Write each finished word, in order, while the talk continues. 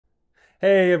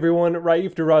Hey everyone,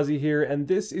 Raif Derrazi here, and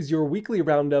this is your weekly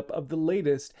roundup of the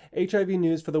latest HIV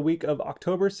news for the week of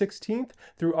October 16th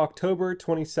through October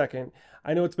 22nd.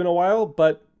 I know it's been a while,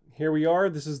 but here we are.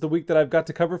 This is the week that I've got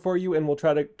to cover for you, and we'll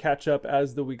try to catch up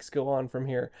as the weeks go on from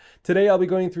here. Today, I'll be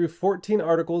going through 14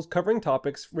 articles covering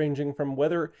topics ranging from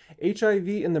whether HIV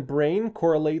in the brain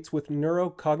correlates with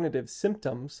neurocognitive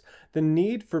symptoms, the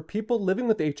need for people living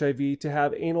with HIV to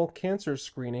have anal cancer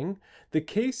screening, the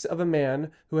case of a man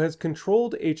who has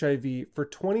controlled HIV for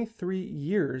 23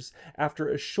 years after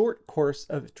a short course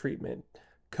of treatment.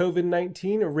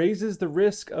 COVID-19 raises the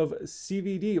risk of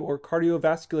CVD or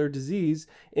cardiovascular disease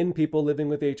in people living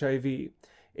with HIV.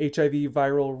 HIV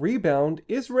viral rebound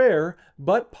is rare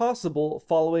but possible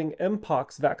following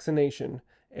MPOX vaccination,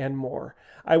 and more.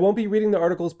 I won't be reading the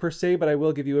articles per se, but I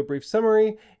will give you a brief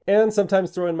summary and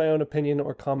sometimes throw in my own opinion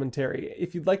or commentary.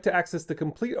 If you'd like to access the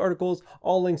complete articles,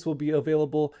 all links will be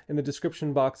available in the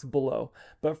description box below.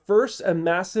 But first, a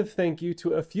massive thank you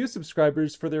to a few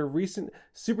subscribers for their recent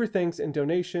super thanks and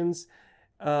donations.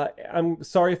 I'm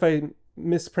sorry if I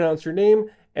mispronounced your name.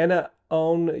 Anna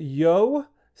Onyo,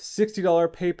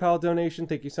 $60 PayPal donation.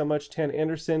 Thank you so much. Tan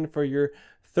Anderson for your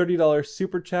 $30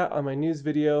 super chat on my news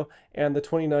video and the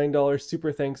 $29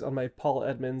 super thanks on my Paul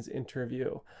Edmonds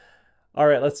interview. All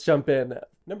right, let's jump in.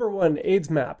 Number 1, AIDS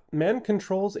map. Man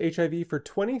controls HIV for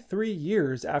 23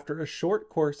 years after a short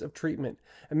course of treatment.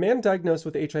 A man diagnosed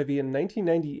with HIV in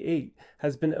 1998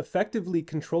 has been effectively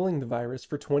controlling the virus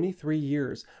for 23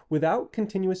 years without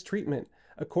continuous treatment,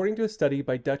 according to a study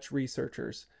by Dutch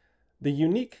researchers. The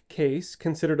unique case,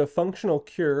 considered a functional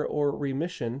cure or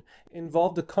remission,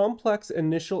 involved a complex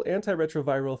initial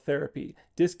antiretroviral therapy,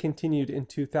 discontinued in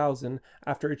 2000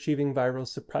 after achieving viral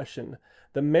suppression.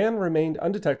 The man remained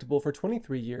undetectable for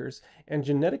 23 years, and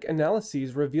genetic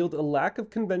analyses revealed a lack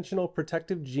of conventional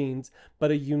protective genes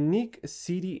but a unique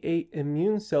CD8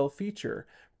 immune cell feature.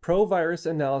 Pro-virus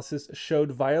analysis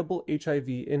showed viable HIV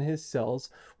in his cells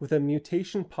with a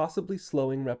mutation possibly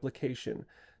slowing replication.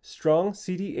 Strong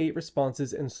CD8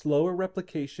 responses and slower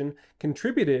replication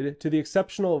contributed to the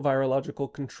exceptional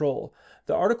virological control.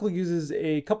 The article uses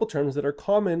a couple terms that are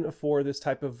common for this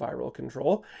type of viral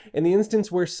control. In the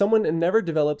instance where someone never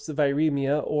develops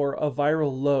viremia or a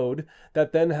viral load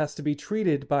that then has to be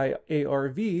treated by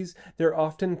ARVs, they're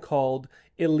often called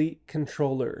elite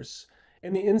controllers.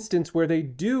 In the instance where they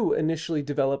do initially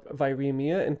develop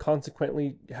viremia and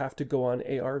consequently have to go on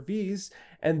ARVs,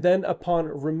 and then upon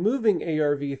removing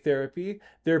ARV therapy,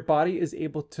 their body is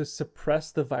able to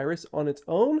suppress the virus on its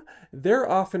own, they're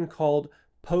often called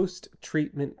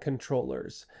post-treatment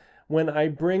controllers. When I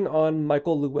bring on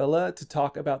Michael Luella to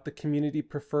talk about the community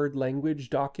preferred language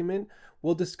document,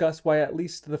 we'll discuss why at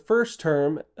least the first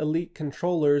term, elite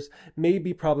controllers, may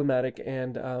be problematic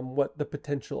and what the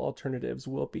potential alternatives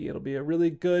will be. It'll be a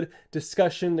really good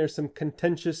discussion. There's some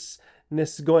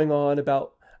contentiousness going on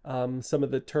about some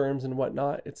of the terms and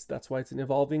whatnot. That's why it's an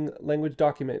evolving language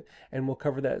document, and we'll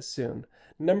cover that soon.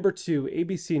 Number 2,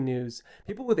 ABC News.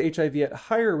 People with HIV at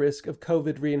higher risk of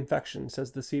COVID reinfection,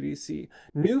 says the CDC.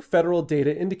 New federal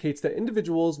data indicates that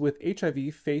individuals with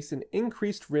HIV face an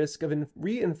increased risk of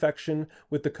reinfection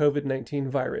with the COVID-19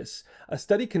 virus. A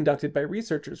study conducted by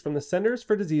researchers from the Centers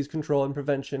for Disease Control and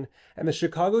Prevention and the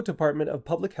Chicago Department of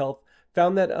Public Health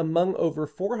found that among over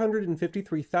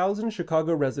 453,000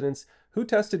 Chicago residents who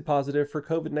tested positive for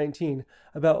COVID-19,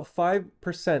 about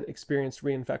 5% experienced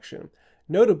reinfection.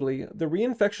 Notably, the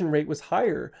reinfection rate was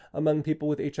higher among people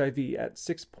with HIV at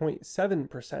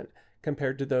 6.7%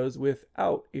 compared to those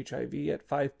without HIV at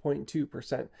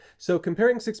 5.2%. So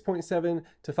comparing 6.7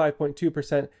 to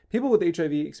 5.2%, people with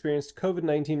HIV experienced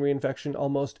COVID-19 reinfection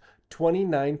almost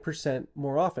 29%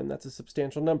 more often. That's a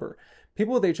substantial number.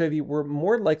 People with HIV were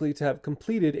more likely to have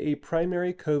completed a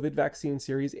primary COVID vaccine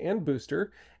series and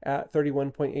booster at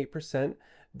 31.8%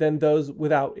 than those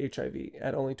without HIV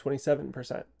at only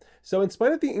 27%. So in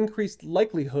spite of the increased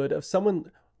likelihood of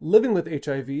someone living with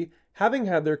HIV having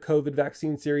had their COVID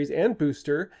vaccine series and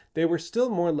booster, they were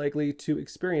still more likely to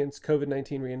experience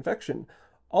COVID-19 reinfection.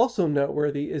 Also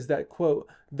noteworthy is that, quote,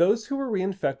 those who were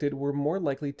reinfected were more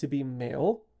likely to be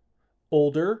male,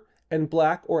 older, and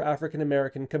Black or African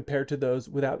American compared to those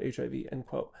without HIV, end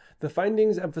quote. The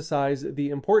findings emphasize the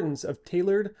importance of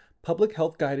tailored public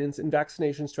health guidance and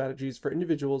vaccination strategies for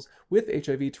individuals with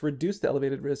HIV to reduce the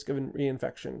elevated risk of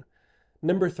reinfection.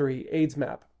 Number 3, AIDS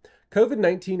map.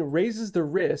 COVID-19 raises the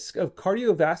risk of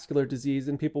cardiovascular disease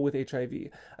in people with HIV.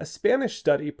 A Spanish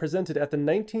study presented at the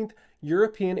 19th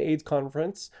European AIDS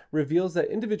Conference reveals that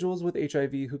individuals with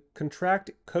HIV who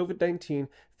contract COVID-19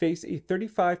 face a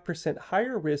 35%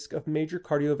 higher risk of major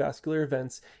cardiovascular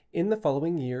events in the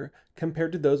following year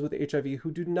compared to those with HIV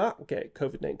who do not get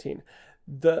COVID-19.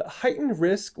 The heightened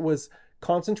risk was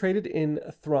concentrated in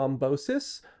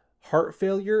thrombosis, heart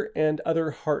failure, and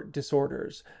other heart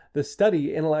disorders. The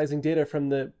study, analyzing data from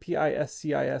the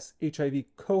PISCIS HIV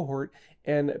cohort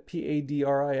and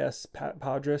PADRIS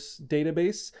PADRIS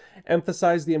database,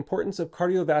 emphasized the importance of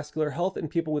cardiovascular health in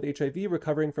people with HIV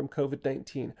recovering from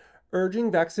COVID-19,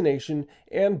 urging vaccination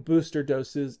and booster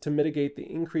doses to mitigate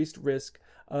the increased risk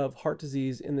of heart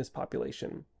disease in this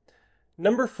population.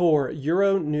 Number 4,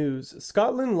 Euro News.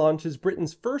 Scotland launches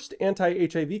Britain's first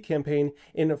anti-HIV campaign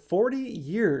in 40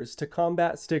 years to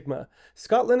combat stigma.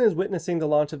 Scotland is witnessing the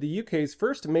launch of the UK's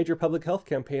first major public health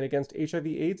campaign against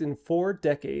HIV/AIDS in 4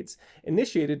 decades,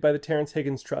 initiated by the Terence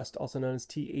Higgins Trust, also known as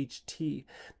THT,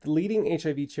 the leading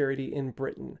HIV charity in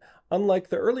Britain. Unlike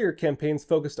the earlier campaigns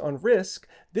focused on risk,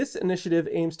 this initiative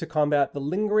aims to combat the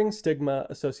lingering stigma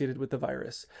associated with the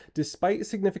virus. Despite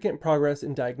significant progress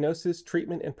in diagnosis,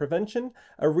 treatment, and prevention,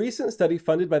 a recent study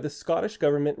funded by the Scottish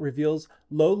government reveals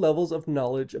low levels of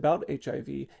knowledge about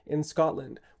HIV in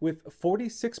Scotland, with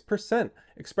 46%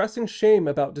 expressing shame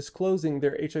about disclosing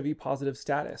their HIV-positive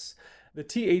status. The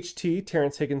THT,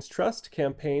 Terence Higgins Trust,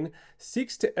 campaign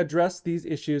seeks to address these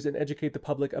issues and educate the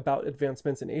public about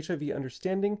advancements in HIV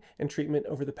understanding and treatment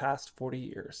over the past 40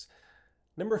 years.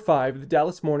 Number 5, the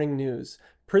Dallas Morning News.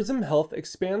 Prism Health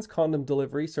expands condom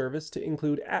delivery service to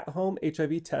include at-home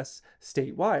HIV tests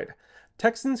statewide.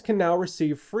 Texans can now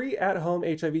receive free at-home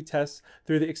HIV tests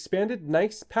through the expanded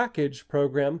NICE Package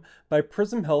program by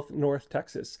Prism Health North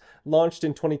Texas. Launched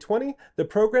in 2020, the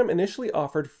program initially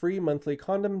offered free monthly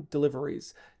condom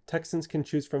deliveries. Texans can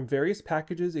choose from various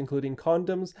packages, including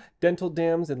condoms, dental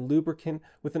dams, and lubricant,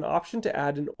 with an option to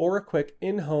add an OraQuick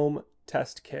in-home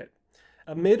test kit.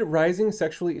 Amid rising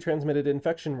sexually transmitted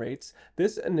infection rates,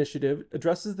 this initiative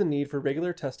addresses the need for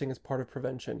regular testing as part of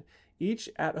prevention. Each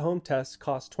at-home test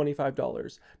costs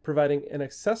 $25, providing an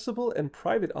accessible and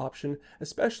private option,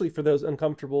 especially for those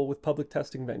uncomfortable with public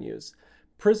testing venues.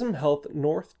 Prism Health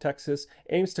North Texas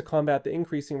aims to combat the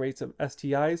increasing rates of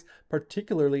STIs,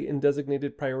 particularly in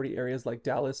designated priority areas like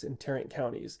Dallas and Tarrant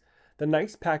counties. The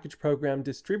NICE Package program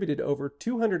distributed over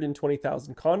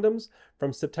 220,000 condoms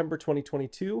from September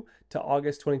 2022 to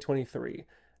August 2023.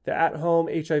 The at-home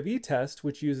HIV test,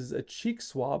 which uses a cheek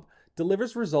swab,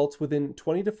 delivers results within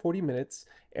 20 to 40 minutes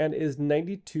and is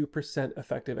 92%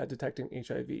 effective at detecting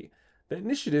HIV. The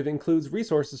initiative includes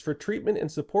resources for treatment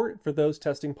and support for those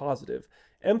testing positive,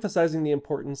 emphasizing the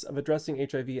importance of addressing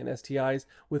HIV and STIs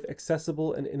with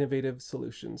accessible and innovative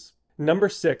solutions. Number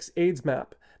 6, AIDS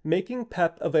Map. Making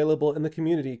PEP available in the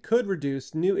community could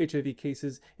reduce new HIV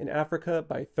cases in Africa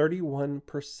by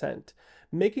 31%.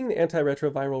 Making the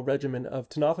antiretroviral regimen of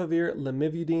tenofovir,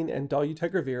 lamivudine, and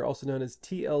dolutegravir, also known as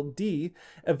TLD,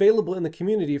 available in the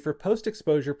community for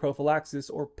post-exposure prophylaxis,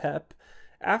 or PEP,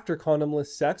 after condomless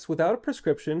sex without a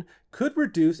prescription could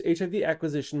reduce HIV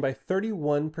acquisition by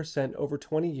 31% over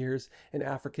 20 years in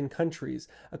African countries,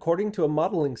 according to a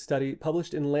modeling study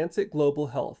published in Lancet Global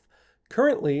Health.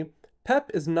 Currently,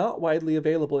 PEP is not widely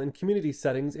available in community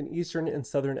settings in Eastern and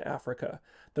Southern Africa.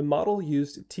 The model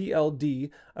used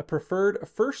TLD, a preferred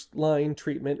first-line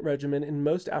treatment regimen in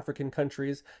most African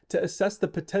countries, to assess the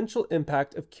potential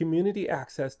impact of community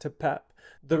access to PEP.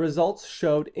 The results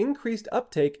showed increased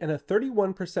uptake and a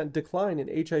 31% decline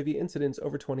in HIV incidence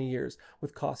over 20 years,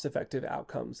 with cost-effective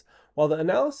outcomes. While the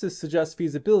analysis suggests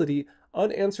feasibility,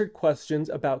 unanswered questions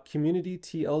about community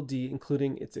TLD,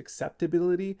 including its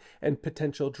acceptability and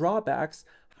potential drawbacks,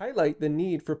 highlight the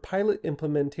need for pilot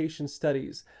implementation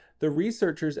studies. The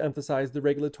researchers emphasize the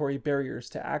regulatory barriers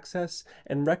to access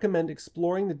and recommend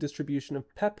exploring the distribution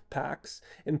of PEP packs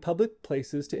in public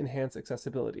places to enhance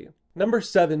accessibility. Number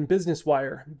 7, Business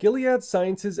Wire. Gilead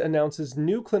Sciences announces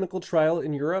new clinical trial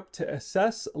in Europe to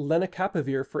assess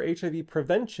lenacapavir for HIV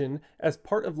prevention as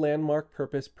part of landmark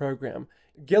PURPOSE program.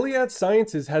 Gilead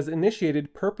Sciences has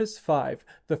initiated PURPOSE 5,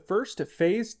 the first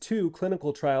phase 2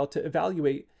 clinical trial to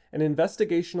evaluate an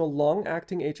investigational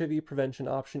long-acting HIV prevention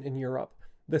option in Europe.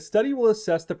 The study will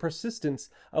assess the persistence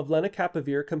of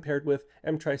lenacapavir compared with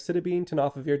emtricitabine,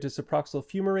 tenofovir disoproxil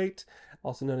fumarate,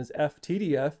 also known as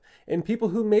FTDF, in people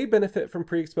who may benefit from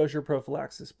pre-exposure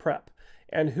prophylaxis PrEP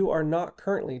and who are not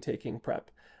currently taking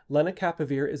PrEP.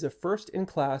 Lenacapavir is a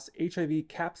first-in-class HIV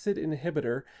capsid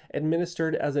inhibitor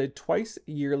administered as a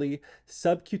twice-yearly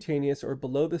subcutaneous or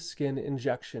below-the-skin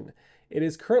injection. It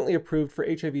is currently approved for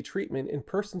HIV treatment in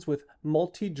persons with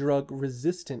multi-drug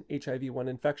resistant HIV-1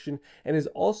 infection and is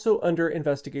also under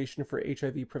investigation for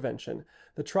HIV prevention.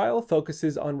 The trial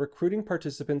focuses on recruiting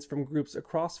participants from groups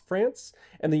across France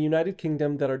and the United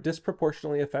Kingdom that are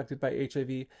disproportionately affected by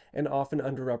HIV and often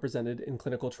underrepresented in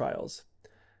clinical trials.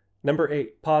 Number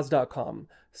 8, pause.com.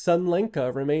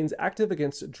 Sunlenca remains active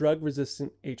against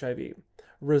drug-resistant HIV.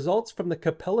 Results from the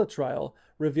Capella trial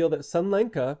reveal that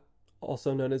Sunlenca,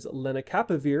 also known as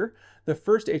lenacapavir, the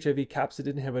first HIV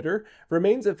capsid inhibitor,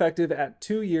 remains effective at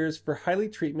 2 years for highly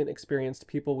treatment-experienced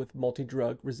people with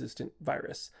multi-drug resistant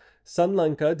virus.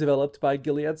 Sunlenca, developed by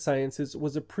Gilead Sciences,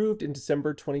 was approved in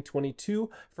December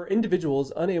 2022 for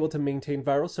individuals unable to maintain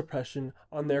viral suppression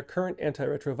on their current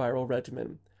antiretroviral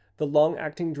regimen. The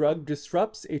long-acting drug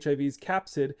disrupts HIV's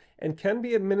capsid and can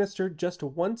be administered just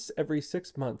once every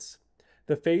 6 months.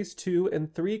 The phase 2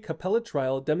 and 3 Capella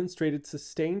trial demonstrated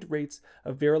sustained rates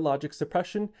of virologic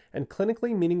suppression and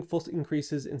clinically meaningful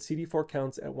increases in CD4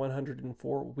 counts at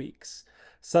 104 weeks.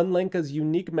 Sunlenca's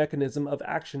unique mechanism of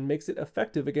action makes it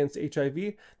effective against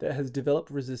HIV that has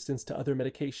developed resistance to other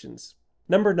medications.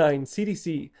 Number 9,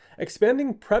 CDC,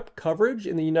 expanding PrEP coverage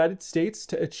in the United States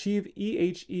to achieve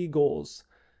EHE goals.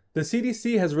 The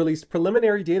CDC has released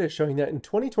preliminary data showing that in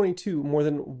 2022, more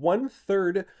than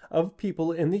 1/3 of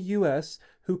people in the US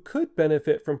who could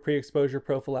benefit from pre-exposure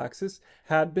prophylaxis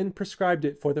had been prescribed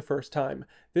it for the first time.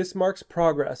 This marks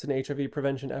progress in HIV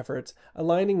prevention efforts,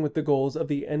 aligning with the goals of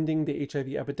the Ending the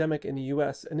HIV Epidemic in the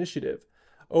US initiative.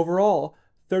 Overall,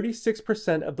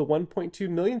 36% of the 1.2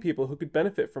 million people who could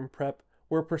benefit from PrEP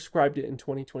were prescribed it in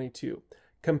 2022.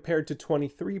 Compared to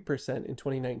 23% in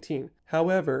 2019.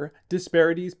 However,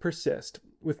 disparities persist,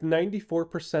 with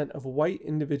 94% of white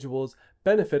individuals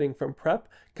benefiting from PrEP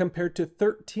compared to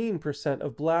 13%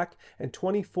 of Black and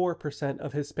 24%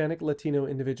 of Hispanic Latino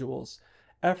individuals.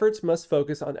 Efforts must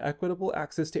focus on equitable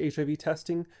access to HIV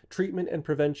testing, treatment, and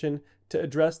prevention to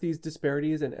address these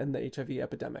disparities and end the HIV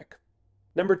epidemic.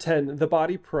 Number 10, the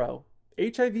Body Pro.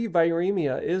 HIV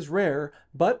viremia is rare,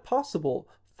 but possible,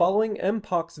 following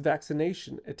MPOX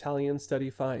vaccination, Italian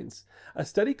study finds. A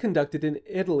study conducted in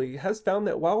Italy has found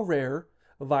that while rare,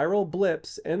 viral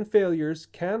blips and failures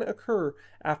can occur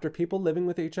after people living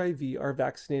with HIV are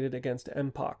vaccinated against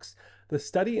MPOX. The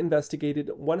study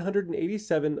investigated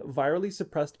 187 virally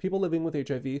suppressed people living with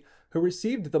HIV who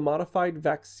received the modified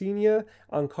Vaccinia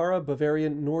Ankara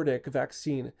Bavarian Nordic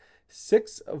vaccine.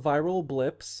 6 viral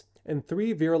blips and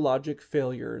 3 virologic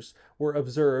failures were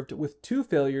observed, with 2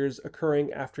 failures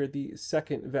occurring after the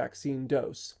second vaccine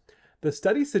dose. The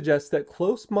study suggests that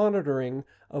close monitoring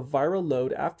of viral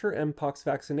load after MPOX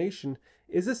vaccination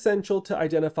is essential to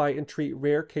identify and treat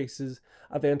rare cases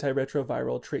of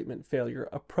antiretroviral treatment failure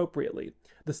appropriately.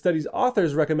 The study's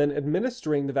authors recommend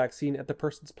administering the vaccine at the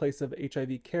person's place of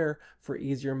HIV care for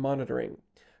easier monitoring.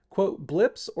 Quote,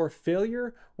 blips or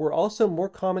failure were also more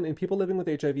common in people living with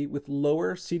HIV with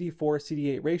lower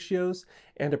CD4-CD8 ratios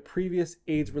and a previous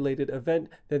AIDS-related event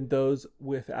than those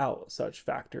without such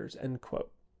factors, end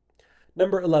quote.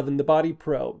 Number 11, the Body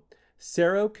Pro.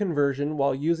 Seroconversion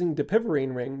while using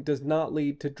dapivirine ring does not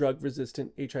lead to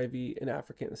drug-resistant HIV in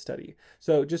African study.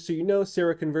 So just so you know,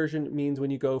 seroconversion means when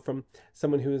you go from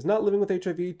someone who is not living with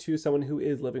HIV to someone who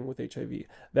is living with HIV.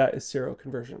 That is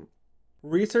seroconversion.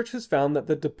 Research has found that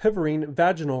the dapivirine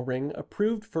vaginal ring,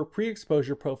 approved for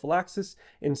pre-exposure prophylaxis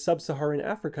in sub-Saharan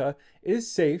Africa,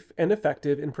 is safe and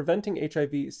effective in preventing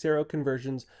HIV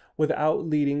seroconversions without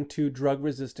leading to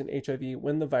drug-resistant HIV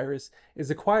when the virus is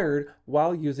acquired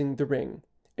while using the ring.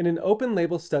 In an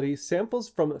open-label study, samples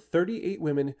from 38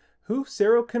 women who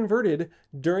seroconverted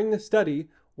during the study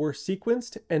were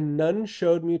sequenced and none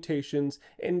showed mutations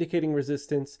indicating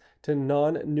resistance to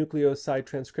non-nucleoside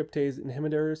transcriptase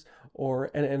inhibitors or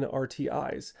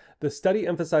NNRTIs. The study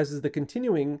emphasizes that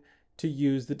continuing to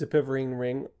use the dapivirine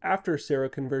ring after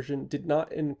seroconversion did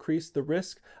not increase the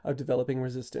risk of developing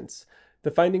resistance.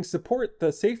 The findings support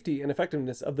the safety and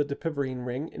effectiveness of the dapivirine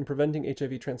ring in preventing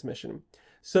HIV transmission.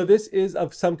 So this is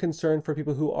of some concern for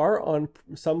people who are on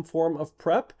some form of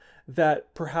PrEP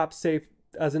that perhaps, say,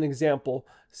 as an example,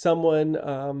 someone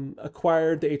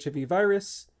acquired the HIV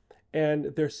virus and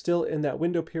they're still in that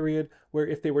window period where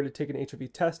if they were to take an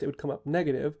HIV test, it would come up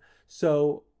negative.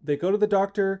 So they go to the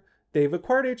doctor, they've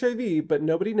acquired HIV, but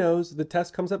nobody knows, the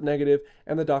test comes up negative,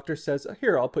 and the doctor says,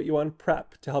 here, I'll put you on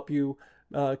PrEP to help you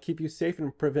keep you safe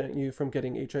and prevent you from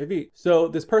getting HIV. So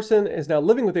this person is now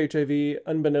living with HIV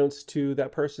unbeknownst to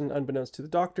that person, unbeknownst to the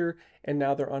doctor, and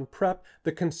now they're on PrEP.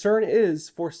 The concern is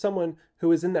for someone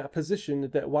who is in that position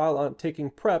that while on taking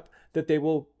PrEP, that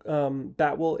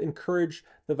that will encourage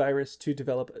the virus to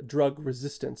develop drug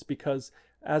resistance, because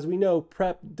As we know,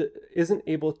 PrEP isn't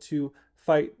able to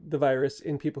fight the virus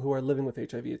in people who are living with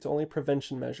HIV. It's only a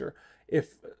prevention measure.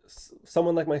 If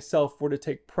someone like myself were to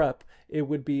take PrEP, it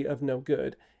would be of no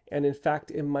good. And in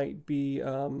fact, it might be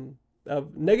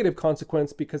of negative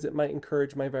consequence because it might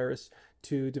encourage my virus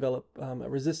to develop a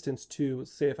resistance to,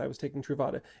 say, if I was taking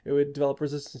Truvada, it would develop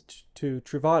resistance to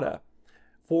Truvada.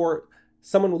 For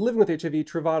someone living with HIV,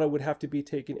 Truvada would have to be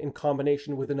taken in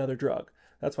combination with another drug.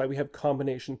 That's why we have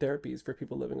combination therapies for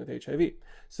people living with HIV.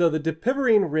 So the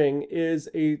dapivirine ring is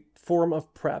a form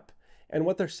of PrEP. And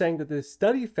what they're saying that this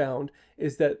study found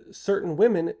is that certain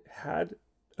women had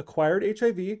acquired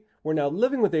HIV, were now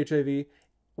living with HIV,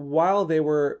 while they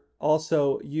were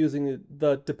also using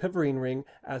the dapivirine ring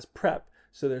as PrEP.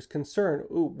 So there's concern,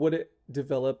 would it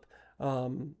develop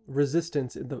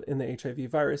resistance in the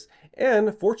HIV virus?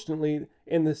 And fortunately,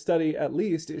 in the study at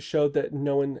least, it showed that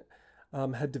no one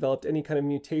had developed any kind of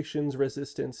mutations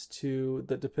resistance to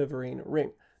the dapivirine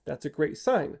ring. That's a great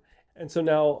sign. And so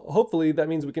now, hopefully, that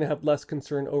means we can have less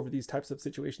concern over these types of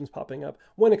situations popping up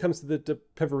when it comes to the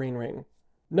dapivirine ring.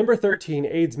 Number 13,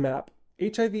 AIDS map.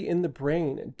 HIV in the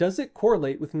brain. Does it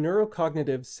correlate with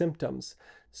neurocognitive symptoms?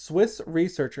 Swiss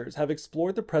researchers have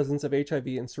explored the presence of HIV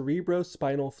in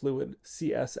cerebrospinal fluid,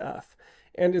 CSF,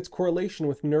 and its correlation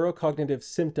with neurocognitive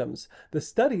symptoms. The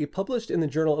study, published in the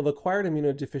Journal of Acquired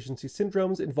Immunodeficiency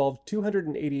Syndromes, involved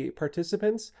 288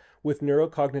 participants with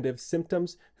neurocognitive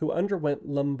symptoms who underwent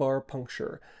lumbar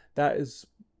puncture. That is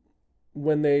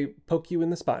when they poke you in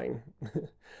the spine.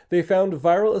 They found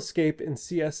viral escape in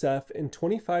CSF in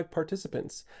 25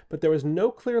 participants, but there was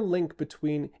no clear link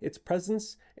between its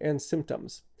presence and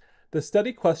symptoms. The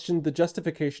study questioned the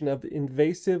justification of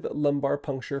invasive lumbar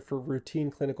puncture for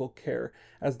routine clinical care,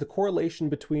 as the correlation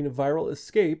between viral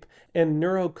escape and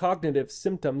neurocognitive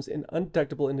symptoms in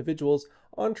undetectable individuals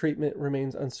on treatment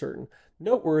remains uncertain.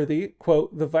 Noteworthy,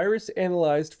 quote, the virus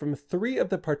analyzed from 3 of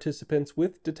the participants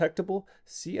with detectable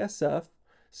CSF,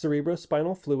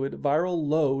 cerebrospinal fluid, viral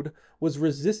load was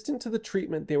resistant to the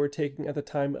treatment they were taking at the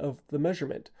time of the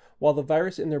measurement, while the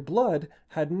virus in their blood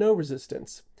had no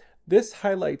resistance. This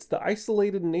highlights the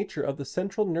isolated nature of the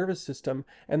central nervous system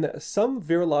and that some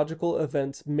virological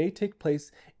events may take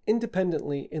place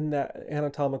independently in that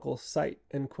anatomical site,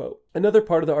 end quote. Another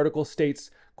part of the article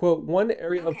states, quote, one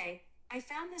area of... I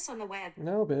found this on the web.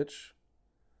 No, bitch.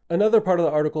 Another part of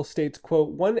the article states, quote,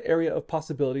 one area of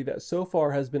possibility that so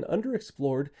far has been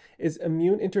underexplored is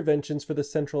immune interventions for the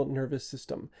central nervous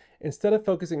system. Instead of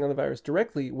focusing on the virus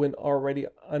directly when already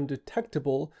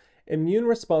undetectable, immune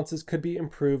responses could be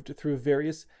improved through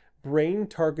various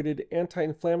brain-targeted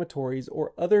anti-inflammatories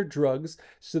or other drugs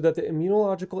so that the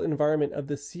immunological environment of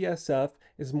the CSF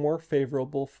is more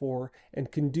favorable for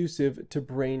and conducive to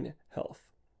brain health.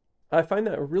 I find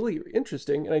that really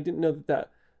interesting, and I didn't know that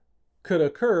that could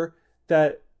occur,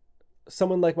 that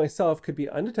someone like myself could be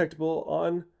undetectable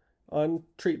on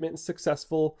treatment,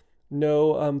 successful,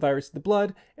 no virus in the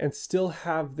blood, and still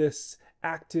have this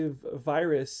active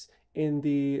virus in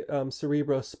the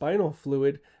cerebrospinal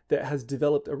fluid that has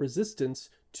developed a resistance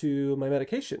to my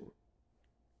medication.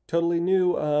 Totally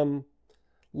new,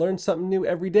 learn something new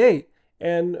every day.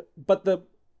 But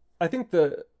I think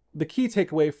the key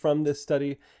takeaway from this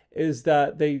study is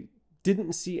that they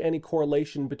didn't see any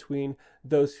correlation between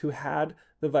those who had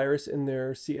the virus in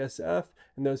their CSF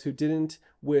and those who didn't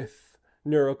with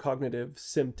neurocognitive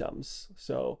symptoms.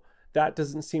 So that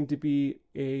doesn't seem to be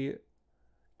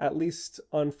at least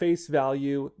on face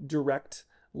value, direct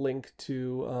link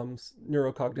to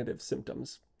neurocognitive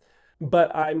symptoms.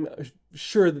 But I'm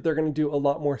sure that they're going to do a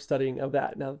lot more studying of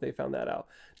that now that they found that out.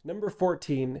 Number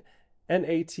 14,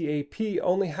 NATAP,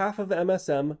 only half of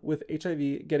MSM with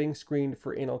HIV getting screened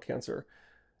for anal cancer.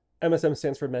 MSM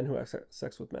stands for men who have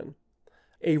sex with men.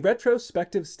 A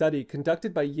retrospective study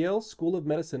conducted by Yale School of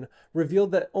Medicine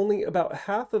revealed that only about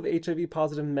half of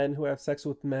HIV-positive men who have sex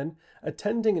with men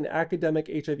attending an academic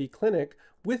HIV clinic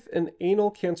with an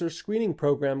anal cancer screening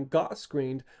program got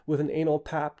screened with an anal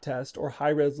pap test or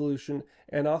high-resolution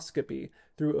anoscopy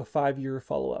through a 5-year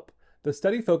follow-up. The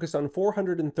study focused on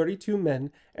 432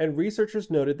 men, and researchers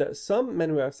noted that some men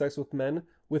who have sex with men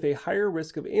with a higher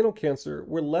risk of anal cancer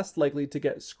were less likely to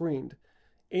get screened.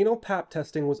 Anal pap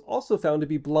testing was also found to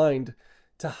be blind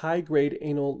to high-grade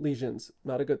anal lesions.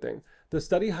 Not a good thing. The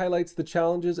study highlights the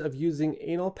challenges of using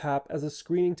anal pap as a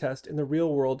screening test in the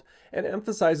real world and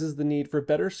emphasizes the need for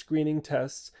better screening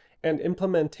tests and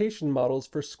implementation models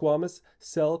for squamous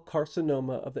cell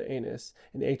carcinoma of the anus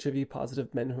in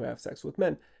HIV-positive men who have sex with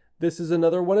men. This is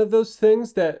another one of those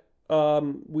things that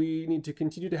we need to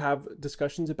continue to have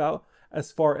discussions about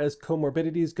as far as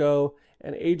comorbidities go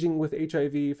and aging with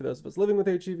HIV, for those of us living with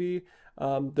HIV,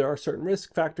 there are certain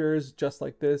risk factors, just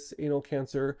like this, anal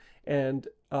cancer, and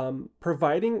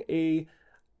providing a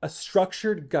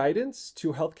structured guidance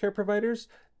to healthcare providers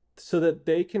so that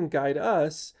they can guide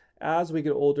us as we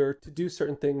get older to do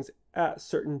certain things at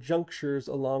certain junctures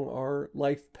along our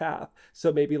life path.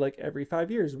 So maybe like every 5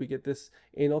 years we get this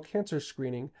anal cancer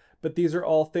screening, but these are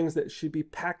all things that should be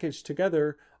packaged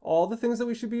together. All the things that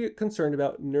we should be concerned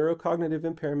about: neurocognitive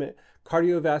impairment,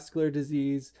 cardiovascular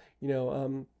disease,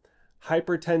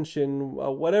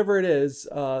 hypertension, whatever it is,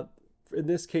 in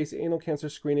this case, anal cancer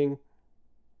screening,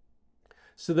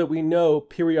 so that we know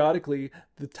periodically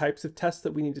the types of tests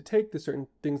that we need to take, the certain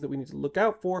things that we need to look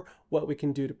out for, what we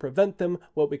can do to prevent them,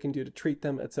 what we can do to treat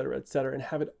them, et cetera, and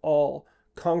have it all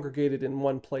congregated in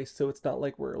one place. So it's not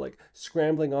like we're like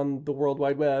scrambling on the World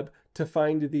Wide Web to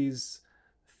find these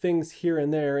things here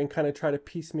and there and kind of try to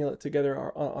piecemeal it together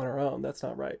on our own. That's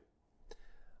not right.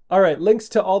 All right, links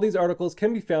to all these articles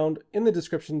can be found in the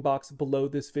description box below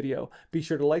this video. Be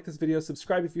sure to like this video,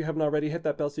 subscribe if you haven't already, hit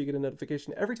that bell so you get a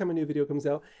notification every time a new video comes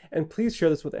out, and please share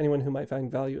this with anyone who might find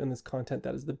value in this content.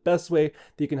 That is the best way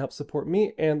that you can help support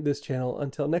me and this channel.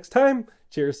 Until next time,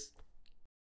 cheers.